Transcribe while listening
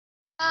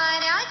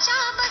वाऱ्याच्या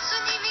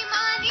बसून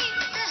विमानी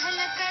सहल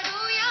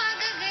करूया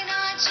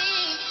गगनाची.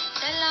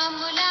 चला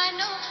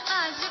मुलांनो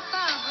आज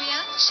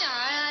पाहूया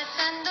शाळा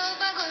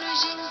चांदोबा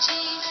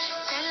गुरुजींची.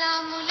 चला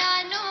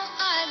मुलांनो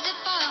आज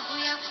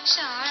पाहूया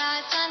शाळा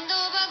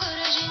चांदोबा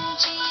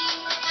गुरुजींची.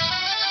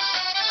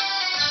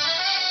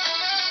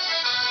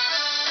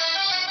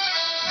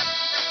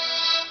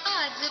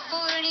 आज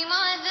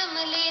पौर्णिमा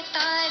जमले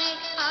तारे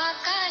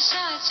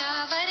आकाशाच्या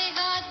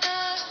वर्गात.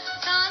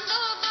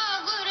 चांदोबा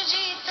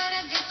गुरुजी तर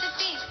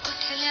दिसती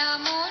कुठल्या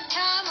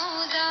मोठ्या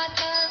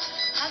मोजात.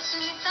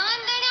 हसून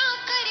चांदण्या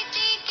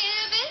करते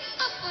किलबिल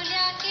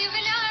आपुल्या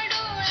किवल्या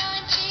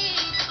डोळ्यांची.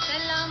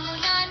 चला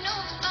मुलांनो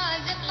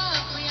आज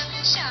पाहूया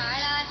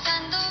शाळा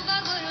चांदोबा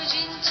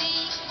गुरुजींची.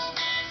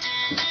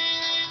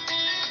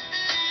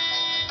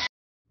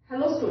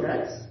 Hello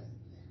students,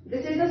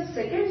 this is the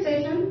second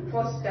session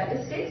for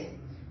statistics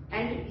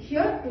and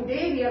here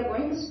today we are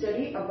going to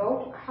study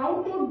about how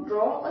to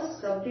draw a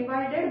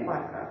subdivided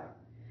bar graph.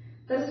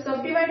 तर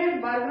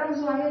subdivided bar graph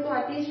जो आहे तो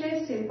अतिशय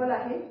सिंपल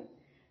आहे.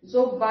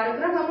 जो बार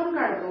ग्राफ आपण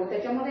काढतो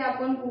त्याच्यामध्ये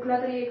आपण कुठला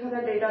तरी एखादा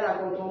डेटा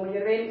दाखवतो, म्हणजे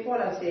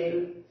रेनफॉल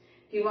असेल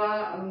किंवा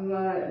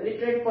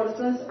लिटरेट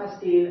पर्सन्स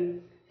असतील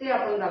ते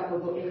आपण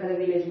दाखवतो एखाद्या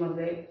विलेज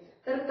मध्ये.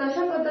 तर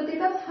तशा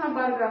पद्धतीतच हा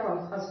बार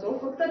ग्राफ असतो,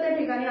 फक्त त्या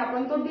ठिकाणी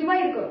आपण तो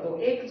डिवाइड करतो.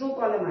 एक जो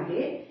कॉलम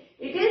आहे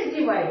it is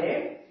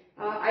divided,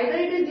 either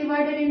it is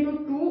divided into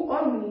two or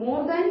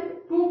more than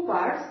two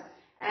parts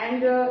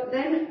and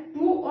then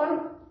two or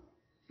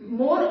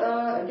more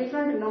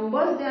different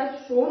numbers they are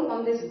shown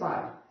on this bar.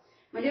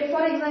 म्हणजे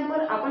फॉर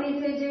एक्झाम्पल आपण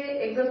इथे जे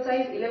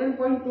exercise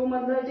 11.2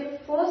 मधलं जे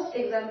first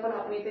example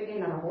आपण इथे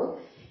घेणार आहोत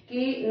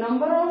की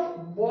number of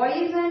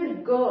boys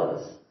and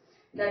girls,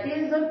 that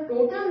is the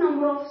total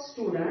number of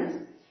students,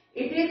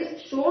 it is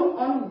shown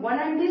on one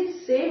and the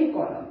same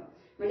column.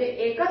 म्हणजे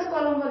एकाच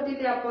कॉलम वरती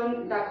ते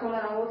आपण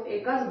दाखवणार आहोत,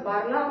 एकाच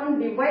बारला आपण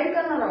डिवाइड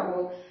करणार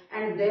आहोत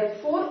and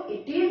therefore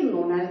it is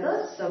known as the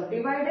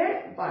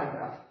subdivided bar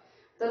graph.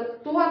 तर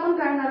तो आपण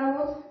काढणार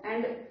आहोत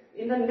and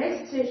in the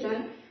next session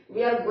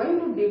we are going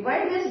to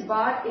divide this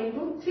bar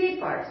into three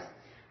parts.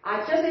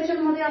 आजच्या सेशन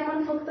मध्ये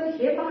आपण फक्त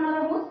हे पाहणार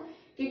आहोत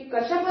की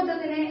कशा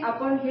पद्धतीने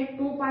आपण हे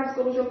टू पार्ट्स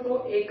करू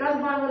शकतो. एकाच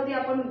बारवरती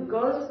आपण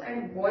girls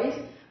and boys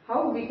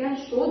how we can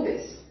show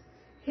दिस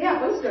हे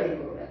आपण स्टडी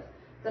करूयात.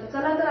 तर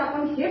चला तर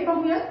आपण हे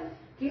पाहूयात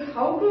की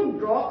how to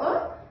draw a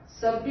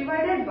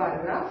सबडिवाइडेड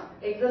bar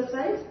graph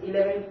exercise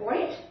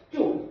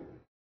 11.2.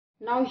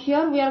 Now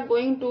here we are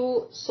going to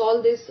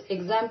solve this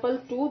example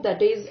 2,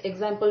 that is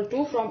example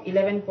 2 from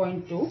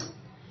 11.2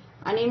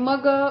 आणि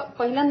मग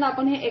पहिल्यांदा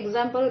आपण हे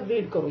एक्झाम्पल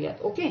रीड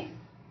करूयात. Okay,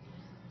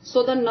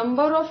 so the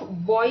number of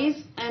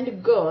boys and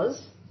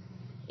girls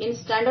in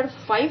standard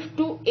 5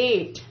 to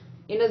 8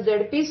 in a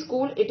ZP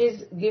school, it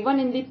is given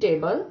in the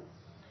table.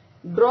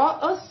 Draw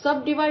a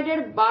subdivided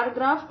bar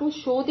graph to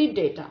show the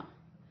data.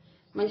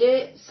 म्हणजे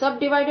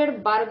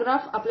सबडिवाइडेड bar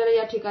graph आपल्याला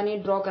या ठिकाणी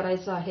draw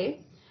करायचा आहे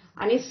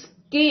आणि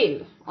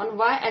scale on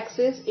Y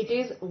axis it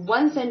is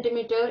 1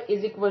 centimetre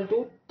is equal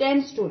to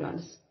 10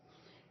 students.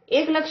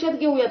 एक लक्षात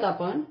घेऊयात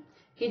आपण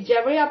की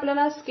ज्यावेळी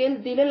आपल्याला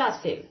स्केल दिलेला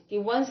असेल की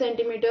 1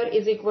 centimetre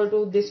is equal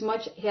to this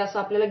much हे असं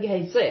आपल्याला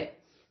घ्यायचंय,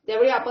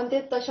 त्यावेळी आपण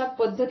ते तशा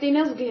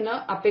पद्धतीनेच घेणं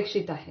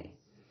अपेक्षित आहे.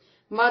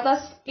 मग आता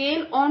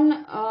scale on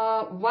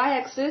Y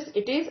axis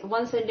it is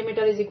 1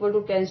 centimetre is equal to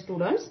 10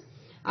 students.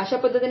 अशा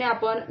पद्धतीने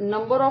आपण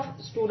number of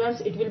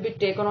students it will be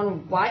taken on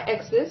Y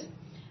axis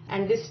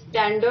and the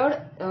standard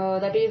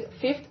that is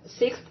 5th,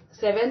 6th,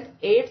 7th,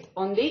 8th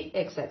on the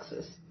x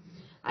axis.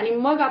 आणि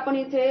मग आपण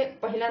इथे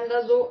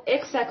पहिल्यांदा जो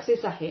x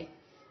axis आहे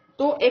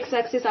तो एक्स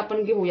ऍक्सिस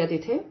आपण घेऊयात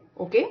इथे.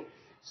 Okay,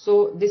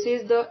 so this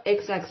is the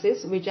x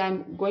axis which I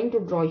am going to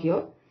draw here.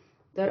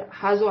 तर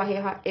हा जो आहे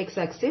हा x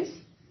axis,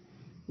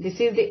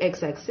 this is the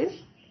x axis.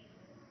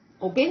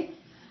 Okay,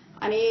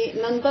 आणि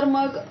नंतर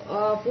मग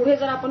पुढे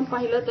जर आपण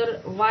पाहिलं तर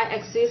Y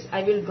axis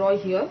I will draw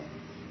here.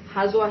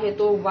 हा जो आहे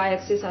तो वाय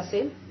ऍक्सिस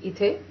असेल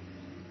इथे.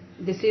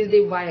 दिस इज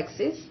द वाय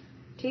ऍक्सिस.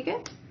 ठीक आहे,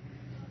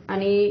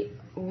 आणि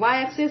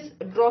वाय ऍक्सिस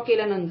ड्रॉ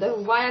केल्यानंतर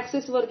वाय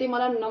ऍक्सिस वरती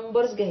मला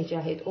नंबर्स घ्यायचे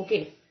आहेत.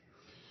 ओके,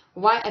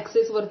 वाय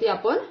ऍक्सिस वरती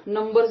आपण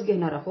नंबर्स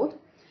घेणार आहोत.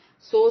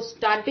 So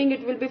starting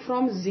it will be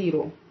from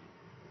 0.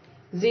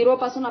 0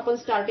 पासून आपण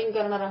स्टार्टिंग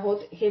करणार आहोत,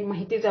 हे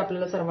माहितीच आहे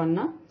आपल्याला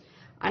सर्वांना.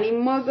 आणि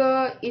मग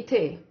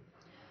इथे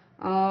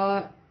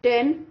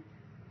 10,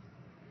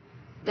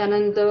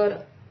 त्यानंतर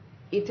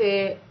इथे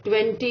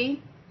 20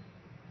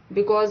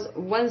 because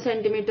 1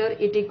 centimetre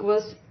it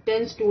equals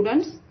 10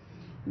 students.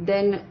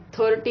 Then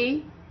 30,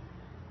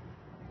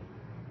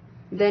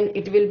 then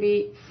it will be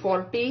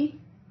 40,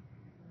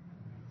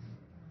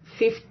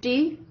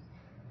 50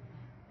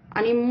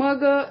 आणि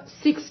मग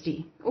 60.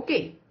 ओके,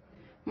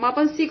 मग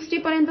आपण 60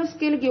 पर्यंत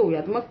स्केल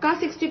घेऊयात. मग का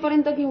 60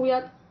 पर्यंत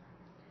घेऊयात?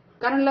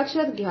 कारण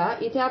लक्षात घ्या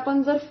इथे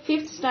आपण जर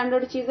 5th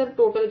स्टँडर्डची जर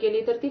टोटल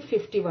केली तर ती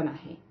 51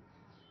 आहे.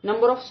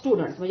 नंबर ऑफ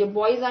स्टुडंट्स म्हणजे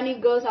बॉईज आणि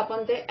गर्ल्स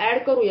आपण ते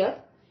ऍड करूयात,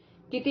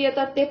 किती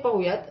येतात ते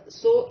पाहूयात.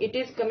 So it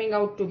is coming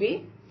out to be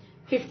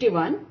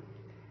 51.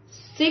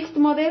 6th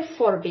मध्ये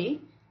 40,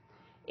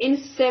 in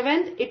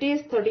 7th it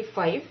is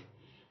 35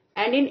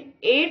 and in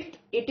 8th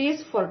it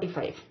is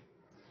 45.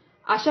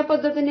 अशा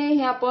पद्धतीने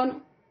हे आपण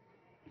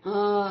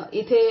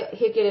इथे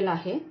हे केलेलं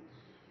आहे,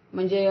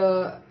 म्हणजे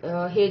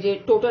हे जे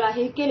टोटल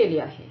आहे हे केलेली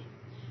आहे.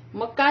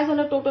 मग काय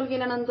झालं टोटल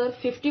केल्यानंतर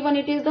 51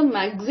 it is the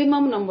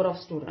maximum number of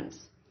students.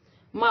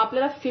 मग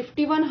आपल्याला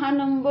 51 हा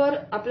नंबर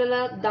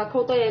आपल्याला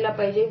दाखवता यायला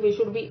पाहिजे. We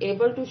should be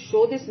able to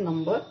show this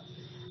number,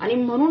 आणि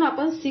म्हणून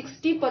आपण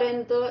 60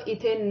 पर्यंत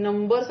इथे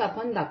नंबर्स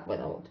आपण दाखवत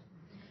आहोत.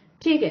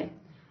 ठीक आहे.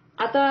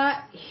 आता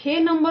हे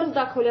नंबर्स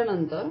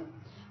दाखवल्यानंतर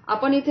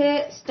आपण इथे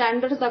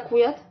standard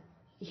दाखवूयात.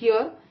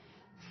 Here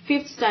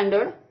 5th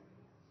standard,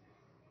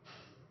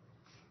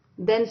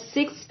 then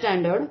 6th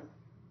standard,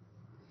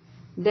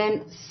 then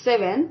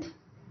 7th,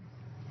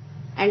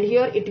 and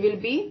here it will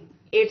be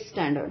 8th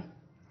standard.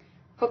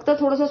 फक्त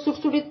थोडंसं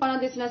सुटसुटीतपणा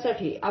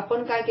दिसण्यासाठी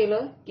आपण काय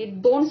केलं की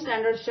 2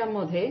 स्टँडर्डच्या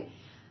मध्ये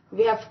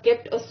we have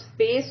kept a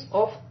space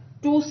of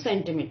 2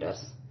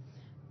 centimetres.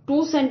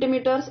 2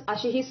 centimetres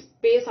अशी ही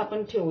स्पेस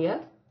आपण ठेवूयात.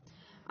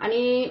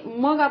 आणि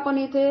मग आपण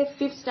इथे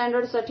 5th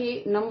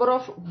स्टँडर्डसाठी number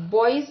of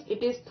boys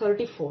it is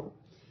 34.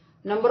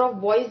 Number of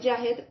boys जे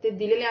आहेत ते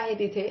दिलेले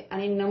आहेत इथे,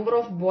 आणि number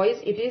of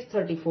boys it is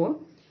 34,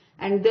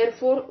 and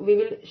therefore we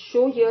will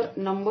show here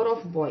number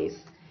of boys.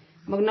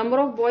 मग नंबर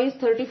ऑफ बॉईज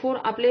 34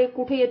 आपले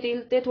कुठे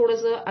येतील ते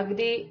थोडंसं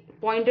अगदी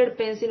पॉइंटेड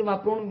पेन्सिल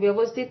वापरून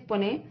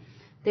व्यवस्थितपणे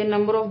ते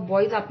नंबर ऑफ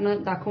बॉईज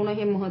आपण दाखवणं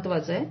हे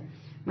महत्वाचं आहे.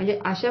 म्हणजे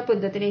अशा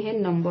पद्धतीने हे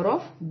number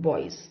of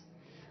boys.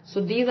 So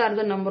these R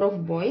the number of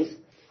boys.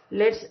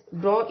 Let's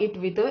draw it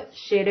with a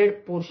shaded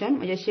portion.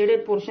 म्हणजे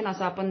शेडेड पोर्शन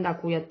असं आपण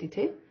दाखवूयात,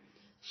 तिथे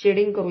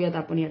शेडिंग करूयात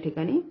आपण या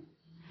ठिकाणी.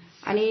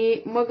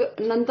 आणि मग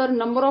नंतर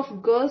number of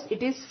girls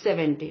it is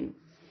 17.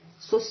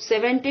 So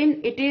 17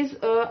 it is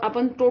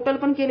आपण टोटल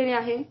पण केलेले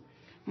आहे.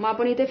 मग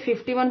आपण इथे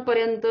 51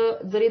 पर्यंत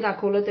जरी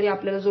दाखवलं तरी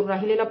आपल्याला जो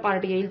राहिलेला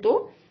पार्ट येईल तो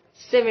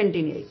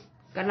 17 येईल,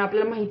 कारण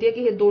आपल्याला माहिती आहे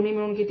की हे दोन्ही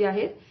मिळून किती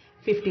आहेत,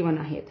 51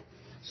 आहेत.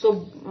 So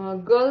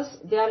girls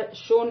they are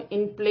shown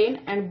in plain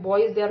and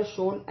boys they are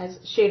shown as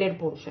shaded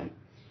portion.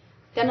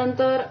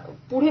 त्यानंतर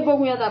पुढे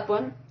बघूयात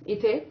आपण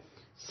इथे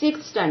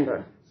 6th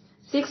स्टँडर्ड.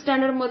 6th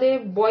स्टँडर्ड मध्ये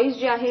बॉईज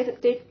जे आहेत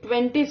ते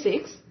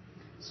 26.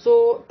 So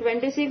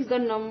 26 the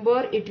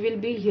number it will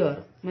be here.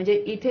 म्हणजे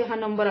इथे हा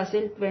नंबर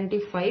असेल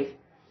 25,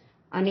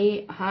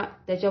 आणि हा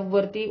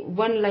त्याच्यावरती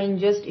 1 line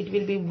just it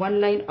will be 1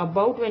 line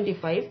about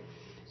 25.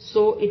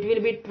 So it will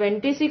be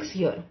 26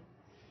 here.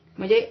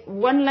 म्हणजे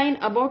 1 लाईन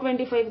अबाउट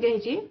 25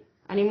 घ्यायची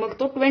आणि मग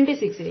तो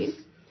 26 येईल.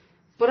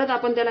 परत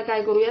आपण त्याला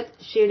काय करूयात,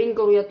 शेडिंग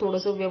करूयात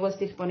थोडंसं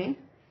व्यवस्थितपणे,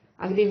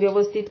 अगदी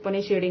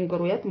व्यवस्थितपणे शेडिंग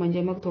करूयात.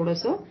 म्हणजे मग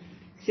थोडंसं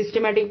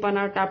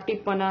सिस्टमॅटिकपणा,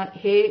 टापटीपपणा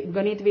हे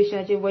गणित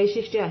विषयाचे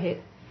वैशिष्ट्य आहेत,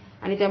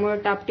 आणि त्यामुळे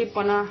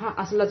टापटीपणा हा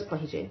असलाच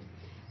पाहिजे.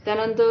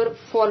 त्यानंतर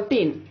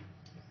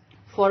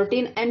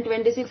 14 and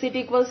 26 it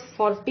equals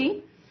 40.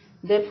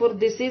 Therefore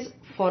this is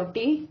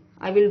 40.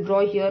 I will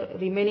draw here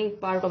remaining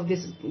part of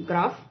this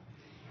graph,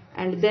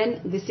 and then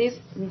this is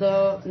the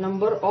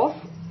number of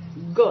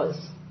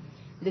girls.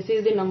 This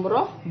is the number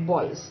of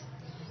boys.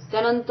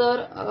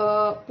 त्यानंतर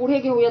पुढे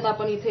घेऊयात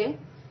आपण इथे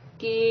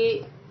की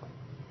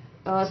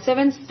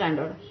 7th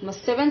स्टँडर्ड. मग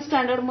 7th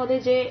standard मध्ये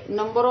जे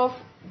number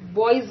of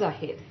boys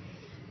आहेत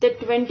ते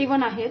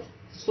 21 आहेत.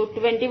 So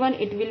 21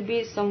 it will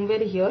be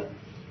somewhere here.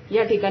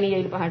 या ठिकाणी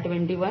येईल पहा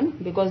 21,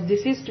 because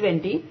this is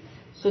 20.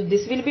 So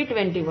this will be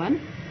 21.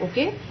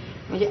 Okay.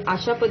 म्हणजे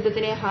अशा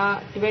पद्धतीने हा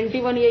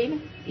 21 येईल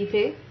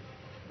इथे.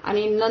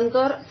 आणि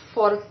नंतर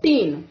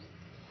 14.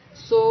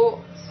 So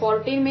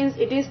 14 means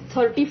it is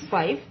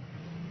 35.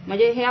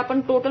 म्हणजे हे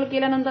आपण टोटल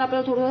केल्यानंतर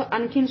आपल्याला थोडं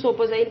आणखीन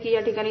सोपं जाईल की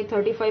या ठिकाणी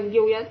 35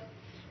 घेऊयात.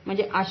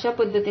 म्हणजे अशा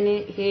पद्धतीने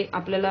हे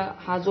आपल्याला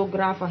हा जो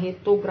ग्राफ आहे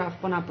तो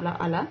ग्राफ पण आपला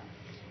आला.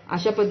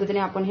 अशा पद्धतीने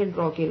आपण हे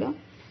ड्रॉ केलं.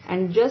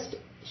 And just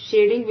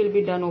shading will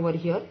be done over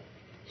here.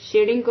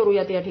 Shading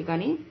करूयात या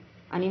ठिकाणी,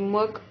 आणि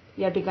मग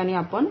या ठिकाणी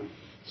आपण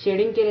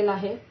शेडिंग केलेलं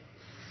आहे.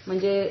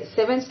 म्हणजे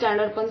 7th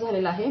स्टँडर्ड पण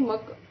झालेलं आहे.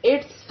 मग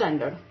 8th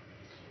स्टँडर्ड.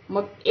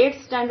 मग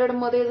 8th स्टँडर्ड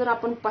मध्ये जर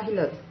आपण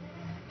पाहिलं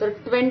तर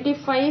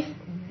 25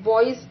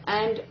 boys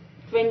and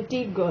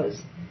 20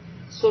 girls.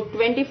 So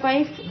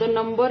 25 the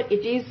number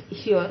it is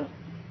here.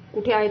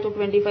 कुठे आहे तो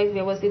 25?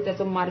 व्यवस्थित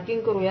त्याचं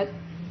मार्किंग करूयात.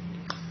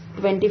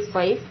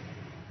 25.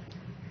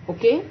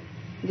 ओके.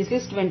 This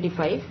is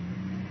 25.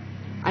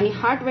 आणि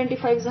हा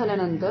 25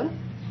 झाल्यानंतर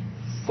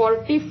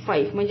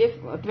 45 म्हणजे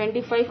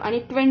 25 आणि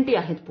 20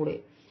 आहेत पुढे.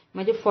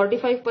 म्हणजे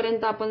 45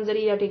 पर्यंत आपण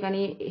जरी या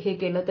ठिकाणी हे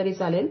केलं तरी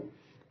चालेल.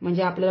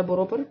 म्हणजे आपल्याला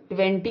बरोबर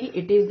 20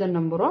 it is the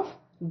number of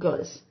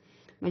girls.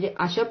 म्हणजे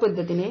अशा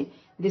पद्धतीने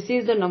दिस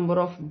is the number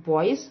of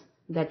boys,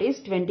 that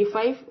is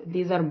 25.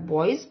 These R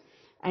boys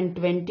and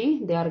 20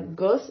 they are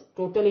girls.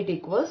 Total it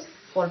equals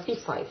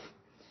 45.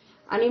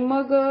 आणि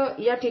मग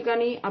या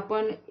ठिकाणी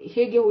आपण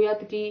हे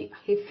घेऊयात की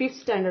हे 5th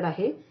स्टँडर्ड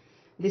आहे.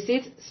 दिस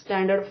is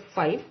standard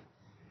 5.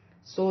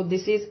 So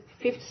this is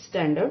 5th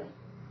standard.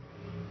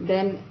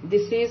 Then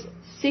this is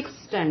 6th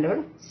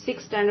standard.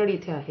 6th standard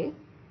इथे आहे.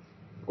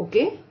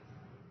 ओके.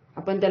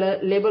 आपण त्याला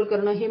लेबल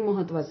करणं हे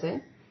महत्वाचं आहे.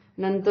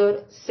 नंतर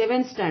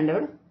 7th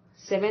standard.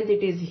 7th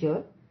it is here.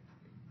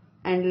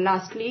 And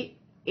lastly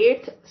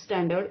 8th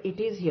standard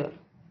it is here.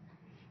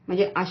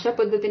 म्हणजे अशा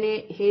पद्धतीने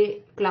हे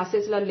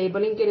क्लासेसला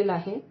लेबलिंग केलेलं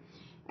आहे.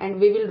 And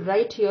we will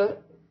write here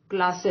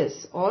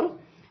classes or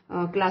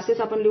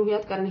classes आपण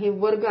लिहूयात कारण हे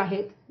वर्ग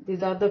आहेत.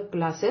 These R the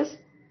classes.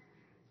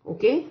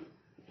 Okay,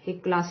 हे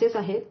क्लासेस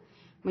आहेत.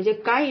 म्हणजे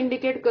काय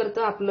इंडिकेट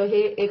करतं आपलं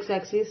हे एक्स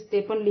ऍक्सिस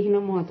ते पण लिहिणं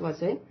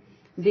महत्वाचं आहे.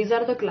 These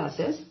R the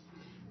classes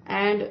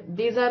and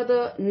these R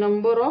the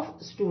number of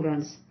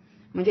students.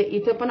 म्हणजे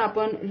इथं पण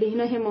आपण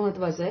लिहिणं हे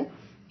महत्वाचं आहे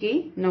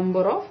की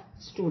number of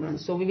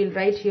students. So we will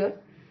write here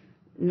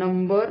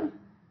number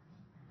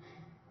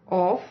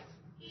of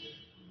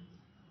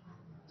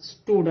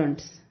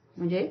students.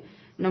 म्हणजे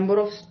नंबर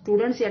ऑफ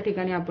स्टुडंट्स या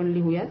ठिकाणी आपण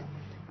लिहूयात.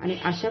 आणि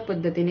अशा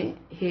पद्धतीने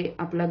हे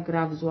आपला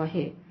ग्राफ जो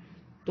आहे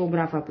तो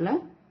ग्राफ आपला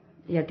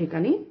या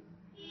ठिकाणी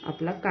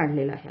आपला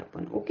काढलेला आहे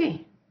आपण. ओके,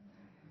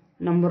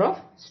 नंबर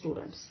ऑफ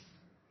स्टुडंट्स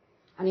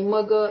आणि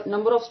मग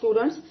नंबर ऑफ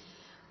स्टुडंट्स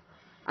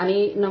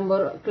आणि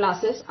नंबर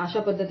क्लासेस अशा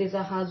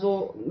पद्धतीचा हा जो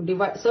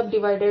सब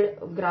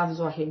डिवायडेड ग्राफ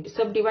जो आहे.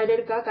 सब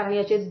डिवायडेड का, कारण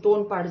याचे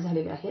 2 पार्ट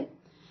झालेले आहेत.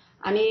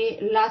 आणि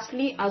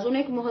लास्टली अजून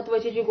एक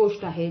महत्वाची जी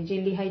गोष्ट आहे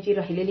जी लिहायची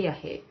राहिलेली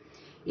आहे,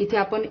 इथे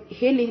आपण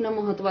हे लिहिणं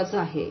महत्वाचं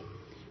आहे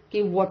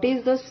की what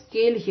is the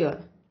scale here.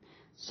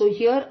 So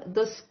here the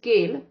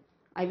scale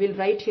I will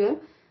write here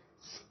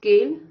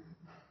scale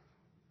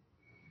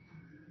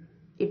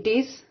it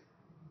is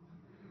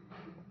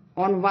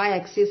on y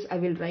axis. I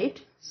will write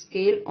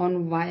scale on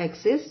y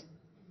axis.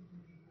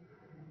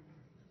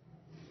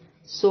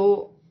 So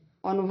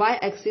on y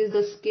axis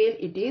the scale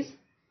it is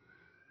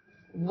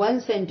 1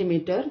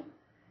 centimeter.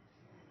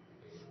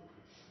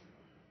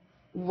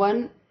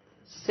 1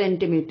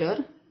 centimeter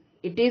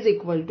it is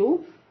equal to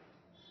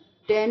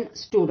 10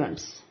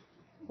 students.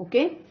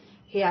 Okay,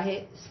 हे आहे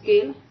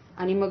scale.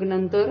 आणि मग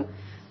नंतर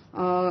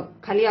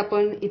खाली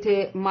आपण इथे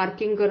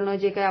marking करणं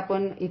जे काय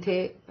आपण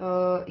इथे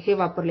हे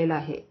वापरलेलं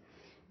आहे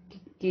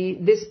की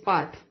दिस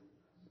पार्ट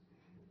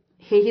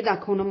हेही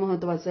दाखवणं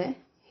महत्वाचं आहे.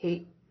 हे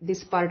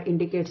दिस part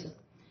indicates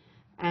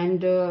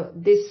and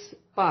this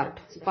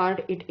part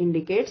it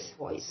indicates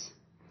voice.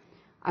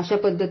 अशा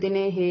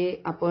पद्धतीने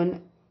हे आपण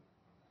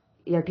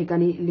या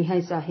ठिकाणी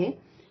लिहायचं आहे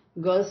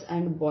गर्ल्स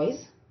अँड बॉईज.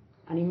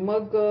 आणि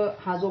मग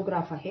हा जो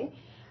ग्राफ आहे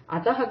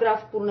आता हा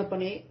ग्राफ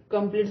पूर्णपणे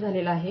कंप्लीट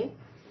झालेला आहे.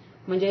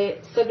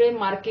 म्हणजे सगळे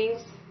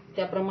मार्किंग्स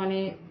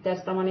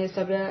त्याचप्रमाणे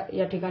सगळ्या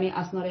या ठिकाणी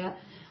असणाऱ्या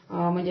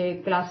म्हणजे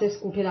क्लासेस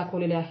कुठे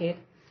दाखवलेले आहेत,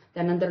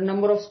 त्यानंतर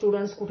नंबर ऑफ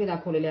स्टुडंट्स कुठे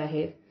दाखवलेले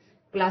आहेत,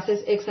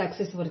 क्लासेस एक्स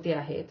ऍक्सिस वरती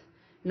आहेत,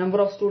 number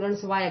of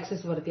students Y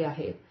axis वरती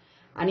आहेत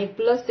आणि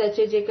प्लस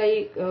त्याचे जे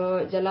काही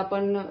ज्याला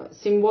आपण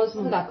सिम्बॉल्स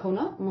म्हणून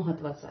दाखवणं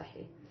महत्वाचं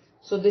आहे.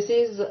 So this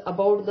is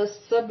about the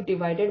sub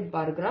divided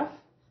bar graph.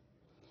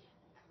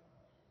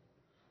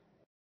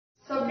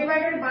 Sub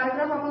divided bar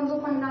graph आपण जो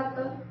पाहिला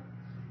आता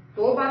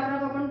तो बार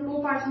ग्राफ आपण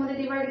 2 पार्ट्स मध्ये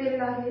डिवाइड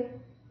केलेला आहे.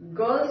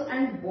 Girls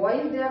and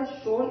boys they are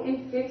shown in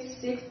 5th,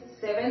 6th,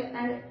 7th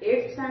and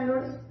 8th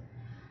standards.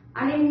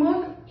 आणि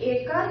मग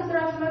एकाच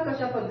ग्राफला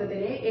कशा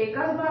पद्धतीने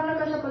एकाच बारला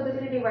कशा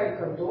पद्धतीने डिवाइड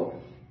करतो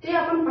ते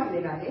आपण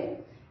पाहिलेलं आहे.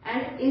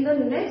 And in the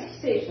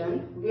next session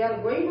we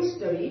R going to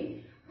study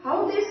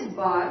how this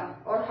बार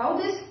और how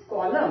this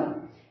column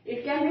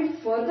it can be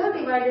further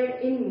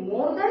divided in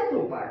more than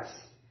 2 parts.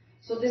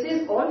 So this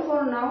is all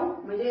for now.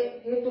 म्हणजे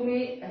हे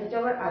तुम्ही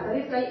ह्याच्यावर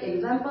आधारित काही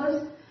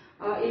एक्झाम्पल्स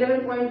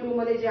 11.2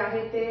 मध्ये जे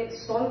आहे ते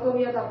सॉल्व्ह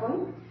करूयात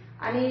आपण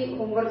आणि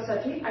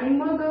होमवर्कसाठी. आणि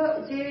मग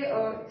जे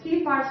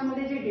 3 पार्ट्स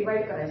मध्ये जे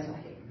डिवाइड करायचं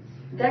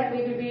आहे that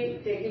we will be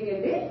taking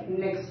in the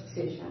next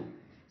session.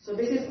 So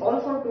this is all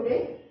for today.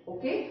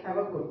 Okay, have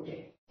a good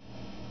day.